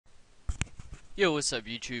Yo, what's up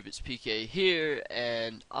YouTube, it's PK here,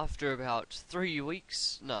 and after about 3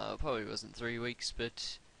 weeks, no, it probably wasn't 3 weeks,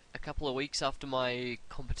 but a couple of weeks after my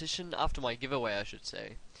competition, after my giveaway I should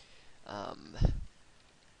say, um,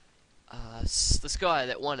 this guy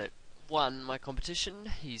that won my competition,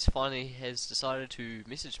 he's finally has decided to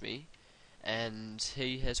message me, and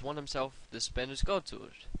he has won himself this Bandos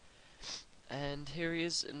Godsword. And here he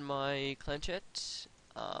is in my clan chat.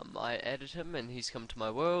 I added him and he's come to my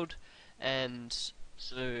world, and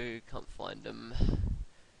so can't find him.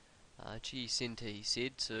 G Center he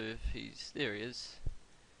said, so if he's there he is.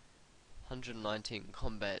 119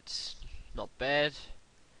 combat, not bad.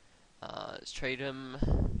 Let's trade him.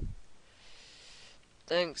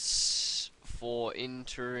 Thanks for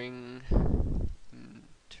entering.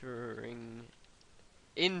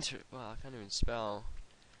 Wow, I can't even spell.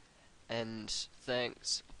 And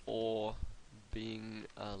thanks for being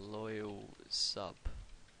a loyal sub.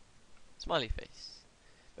 Smiley face.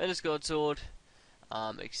 Bandos Godsword,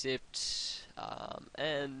 accept,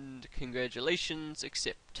 and congratulations,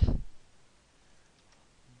 accept.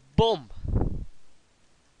 Boom!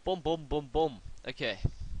 Boom, boom, boom, boom. Okay,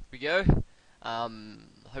 here we go.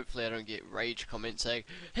 Hopefully I don't get rage comments saying,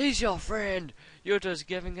 "He's your friend! You're just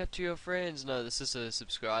giving it to your friends." No, this is a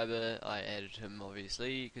subscriber. I added him,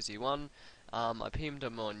 obviously, because he won. I PM'd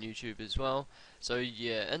him on YouTube as well. So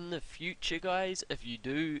yeah, in the future guys, if you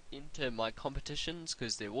do enter my competitions,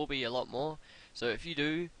 because there will be a lot more, so if you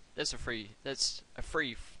do, that's a free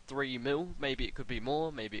 3 mil, maybe it could be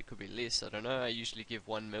more, maybe it could be less, I don't know. I usually give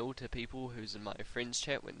 1 mil to people who's in my friends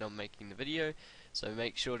chat when I'm making the video, so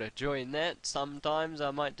make sure to join that. Sometimes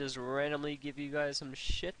I might just randomly give you guys some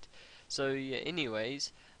shit. So yeah,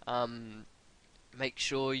 anyways, make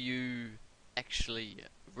sure you actually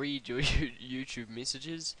read your YouTube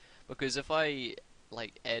messages, because if I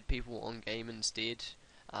like add people on game instead,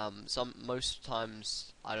 most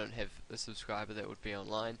times I don't have a subscriber that would be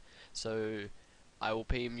online, so I will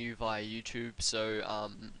PM you via YouTube. So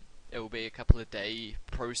it will be a couple of day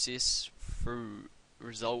process through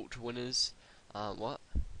result winners. What?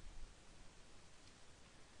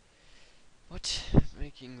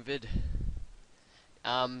 Making vid.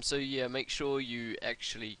 So yeah, make sure you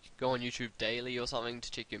actually go on YouTube daily or something to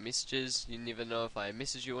check your messages. You never know if I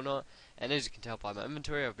message you or not. And as you can tell by my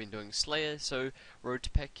inventory, I've been doing Slayer, so Road to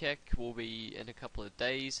Pack will be in a couple of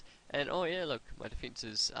days. And oh yeah, look, my defense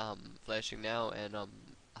is flashing now, and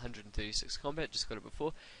 136 combat, just got it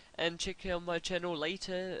before. And check out my channel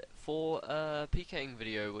later for a PKing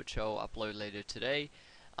video, which I'll upload later today.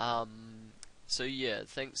 So yeah,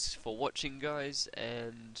 thanks for watching guys,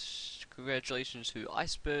 and congratulations to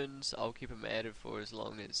Iceburns. I'll keep him added for as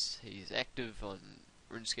long as he's active on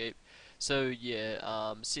RuneScape. So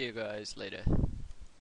yeah, see you guys later.